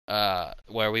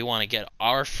 where we want to get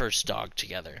our first dog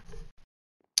together.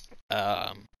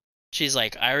 she's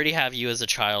like, I already have you as a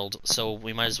child, so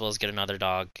we might as well get another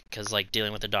dog, because like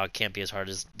dealing with a dog can't be as hard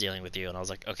as dealing with you. And I was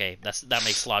like, okay, that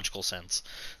makes logical sense.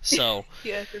 So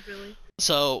Yeah, definitely.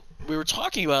 so we were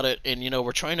talking about it, and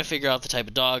we're trying to figure out the type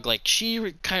of dog. Like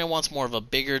she kind of wants more of a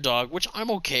bigger dog, which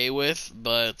I'm okay with,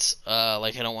 but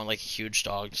like I don't want like a huge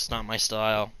dog. It's not my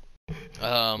style.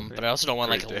 But I also don't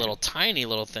want like a little tiny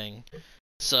little thing.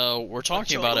 So we're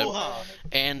talking about it,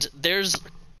 and there's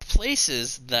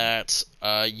places that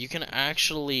you can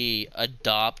actually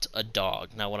adopt a dog.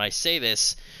 Now, when I say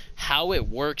this, how it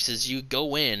works is you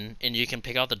go in and you can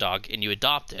pick out the dog and you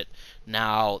adopt it.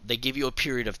 Now, they give you a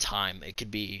period of time. It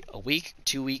could be a week,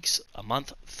 2 weeks, a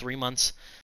month, 3 months.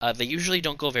 They usually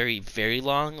don't go very, very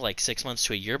long, like 6 months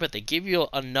to a year, but they give you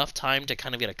enough time to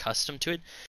kind of get accustomed to it,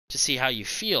 to see how you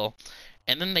feel,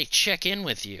 and then they check in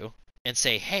with you and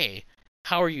say, hey,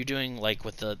 how are you doing, like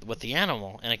with the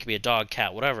animal? And it could be a dog,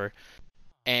 cat, whatever.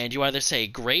 And you either say,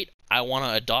 great, I want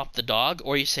to adopt the dog,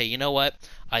 or you say, you know what,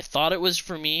 I thought it was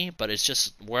for me, but it's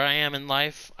just where I am in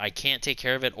life, I can't take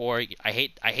care of it, or I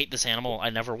hate this animal, I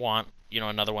never want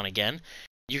another one again.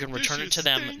 You can return it to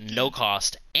them, no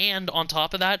cost, and on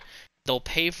top of that, they'll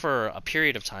pay for a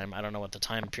period of time, I don't know what the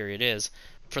time period is,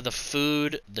 for the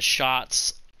food, the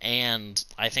shots, and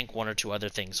I think 1 or 2 other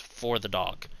things for the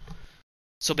dog.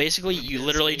 So basically, you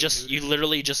literally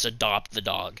just adopt the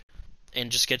dog,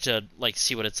 and just get to like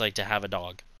see what it's like to have a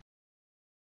dog.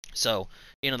 So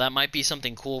that might be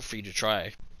something cool for you to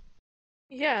try.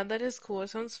 Yeah, that is cool. It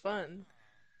sounds fun.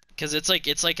 Because it's like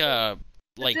a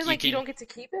But then, you don't get to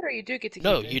keep it, or you do get to keep it?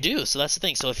 No, you do. So that's the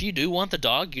thing. So if you do want the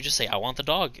dog, you just say, I want the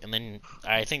dog. And then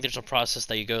I think there's a process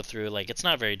that you go through. Like, it's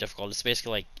not very difficult. It's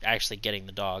basically like actually getting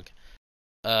the dog.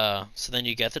 So then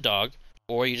you get the dog,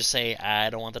 or you just say, I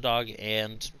don't want the dog,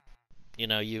 and,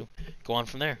 you go on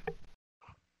from there.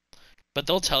 But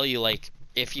they'll tell you, like,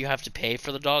 if you have to pay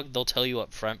for the dog, they'll tell you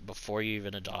up front before you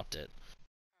even adopt it.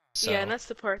 So, yeah, and that's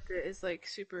the part that is, like,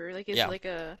 super, like, is Yeah. it like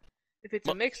if it's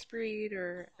a mixed breed,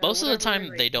 or most of the whatever, time,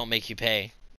 like... they don't make you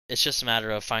pay. It's just a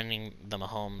matter of finding them a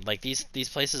home. Like, these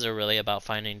places are really about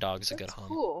finding dogs a good home.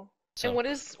 Cool. So, And what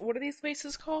are these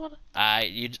places called?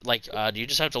 you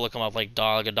just have to look them up, like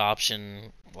dog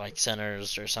adoption, like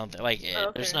centers or something. Like,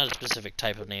 there's not a specific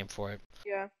type of name for it.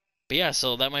 Yeah. But yeah,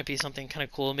 so that might be something kind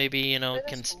of cool. Maybe That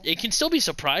is cool. it can still be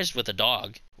surprised with a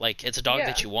dog. Like, it's a dog Yeah.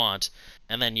 that you want,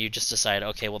 and then you just decide,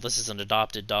 okay, well, this is an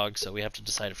adopted dog, so we have to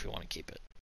decide if we want to keep it.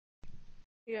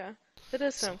 Yeah, that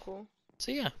does sound cool.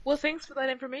 So yeah, Well, thanks for that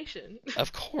information.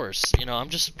 of course. I'm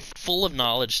just full of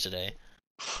knowledge today.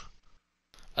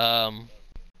 So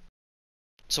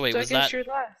wait, So I guess you're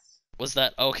last. was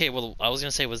that okay? Well, I was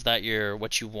gonna say, was that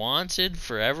what you wanted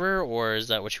forever, or is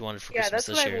that what you wanted for Yeah, Christmas that's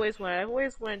what this I've year? always wanted. I've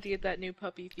always wanted to get that new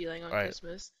puppy feeling on Right.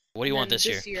 Christmas. What do you And want then this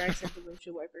year? This year I said the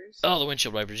windshield wipers. Oh, the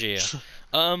windshield wipers, yeah.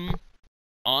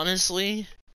 Honestly,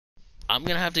 I'm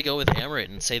gonna have to go with Amaret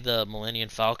and say the Millennium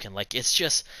Falcon. Like, it's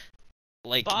just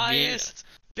like Biased.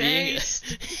 being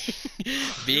Based.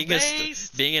 being You're a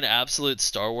based. being an absolute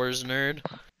Star Wars nerd.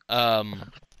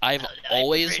 I've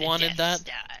always wanted that.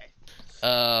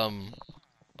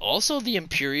 Also the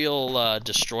Imperial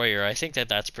Destroyer. I think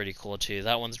that's pretty cool too.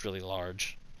 That one's really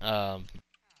large. I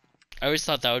always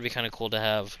thought that would be kind of cool to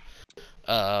have.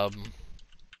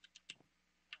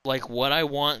 Like, what I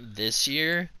want this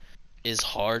year is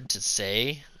hard to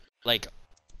say. Like,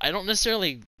 I don't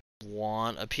necessarily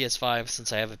want a PS5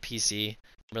 since I have a PC.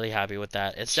 I'm really happy with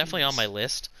that. It's definitely on my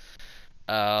list.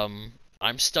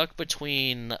 I'm stuck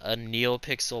between a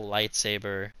NeoPixel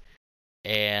lightsaber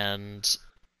and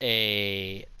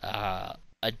a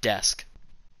desk.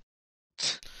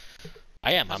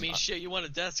 I am. I mean, shit, you want a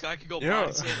desk? I could go Yeah. buy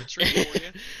and save a tree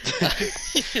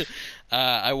for you.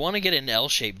 I want to get an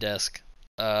L-shaped desk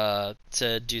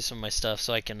to do some of my stuff,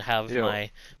 so I can have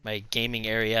my gaming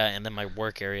area and then my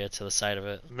work area to the side of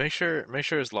it. Make sure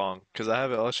it's long, because I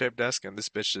have an L-shaped desk and this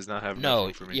bitch does not have enough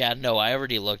room for me. Yeah, no, I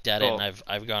already looked at it Oh. and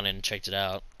I've gone in and checked it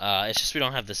out. It's just we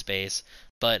don't have the space,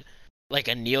 but like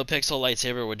a NeoPixel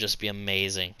lightsaber would just be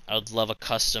amazing. I would love a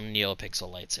custom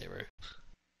NeoPixel lightsaber.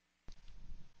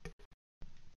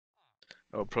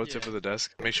 Oh, pro tip Yeah. for the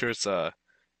desk: make sure it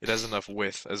has enough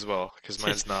width as well, because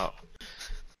mine's not.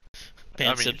 Man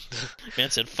I mean,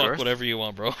 said, fuck girth? whatever you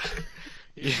want, bro.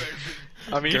 Yeah.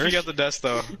 I mean, if Girth? you got the desk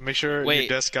though, make sure Wait. your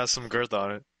desk got some girth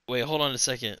on it. Wait, hold on a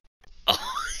second.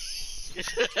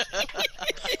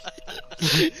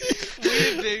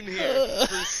 We've been here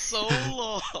for so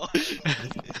long.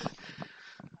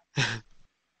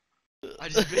 I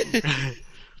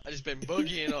just been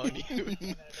boogieing on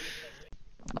you.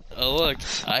 Oh, look,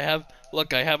 I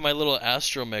have my little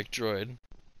astromech droid.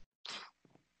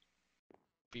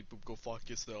 Beep boop, go fuck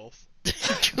yourself.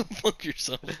 Go fuck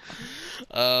yourself.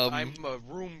 I'm a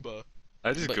Roomba.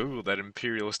 I just But- googled that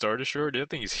Imperial Star Destroyer. That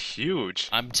thing is huge.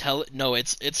 No,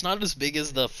 it's not as big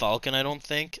as the Falcon, I don't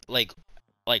think. Like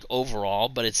overall,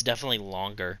 but it's definitely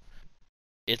longer.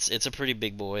 It's a pretty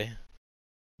big boy.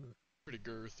 Pretty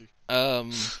girthy.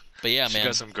 But yeah, She man.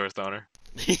 got some girth on her.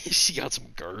 She got some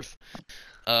girth.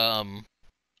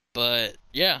 But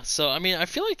yeah, so I mean, I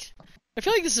feel like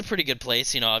this is a pretty good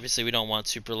place. You know, obviously we don't want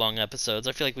super long episodes.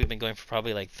 I feel like we've been going for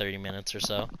probably like 30 minutes or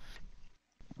so.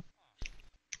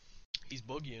 He's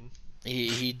boogieing.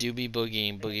 He do be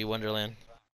boogieing, Boogie Wonderland.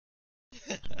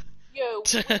 Yo,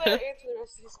 we better answer the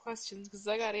rest of these questions because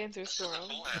I got answers for them.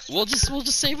 We'll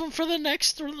just save them for the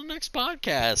next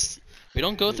podcast. We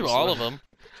don't go through all of them.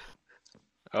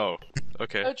 Oh,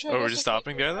 okay. Trey, Oh, we're guess just what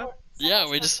stopping there then? Yeah,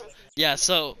 we just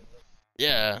so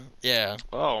yeah.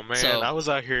 Oh man, So- I was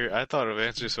out here. I thought of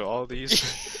answers to all these.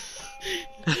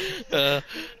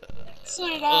 So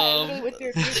did I. Literally went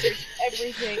through research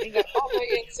everything and got all my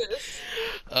answers.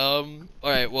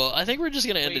 All right. Well, I think we're just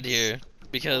gonna end it Wait, here Hold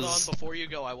on, because before you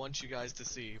go, I want you guys to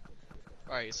see.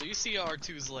 Alright, so you see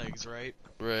R2's legs, right?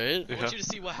 right. I want you to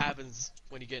see what happens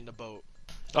when you get in a boat.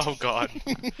 Oh god,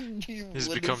 You this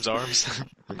little- becomes arms.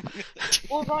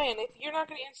 Well, Ryan, if you're not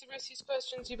going to answer the rest of these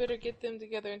questions, you better get them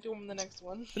together and do them in the next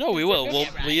one. No, we will. We'll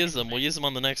Yeah, use them. We'll use them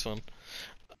on the next one.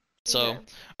 So, Okay.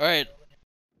 all right.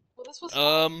 Well, this was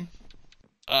fun.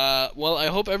 Well, I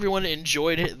hope everyone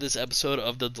enjoyed this episode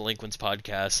of the Delinquents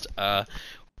podcast.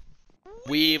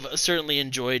 We've certainly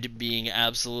enjoyed being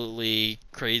absolutely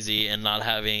crazy and not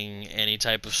having any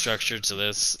type of structure to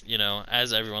this, you know,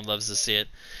 as everyone loves to see it.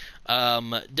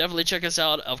 Definitely check us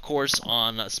out, of course,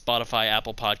 on Spotify,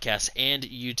 Apple Podcasts, and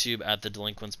YouTube at the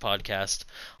Delinquents Podcast.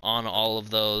 On all of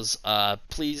those,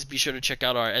 please be sure to check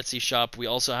out our Etsy shop. We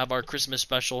also have our Christmas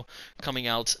special coming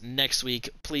out next week.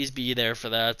 Please be there for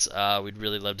that. We'd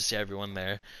really love to see everyone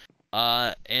there.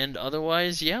 And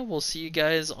otherwise, yeah, we'll see you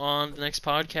guys on the next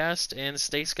podcast, and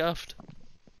stay scuffed.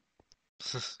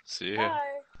 See ya. Bye.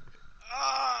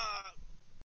 Ah!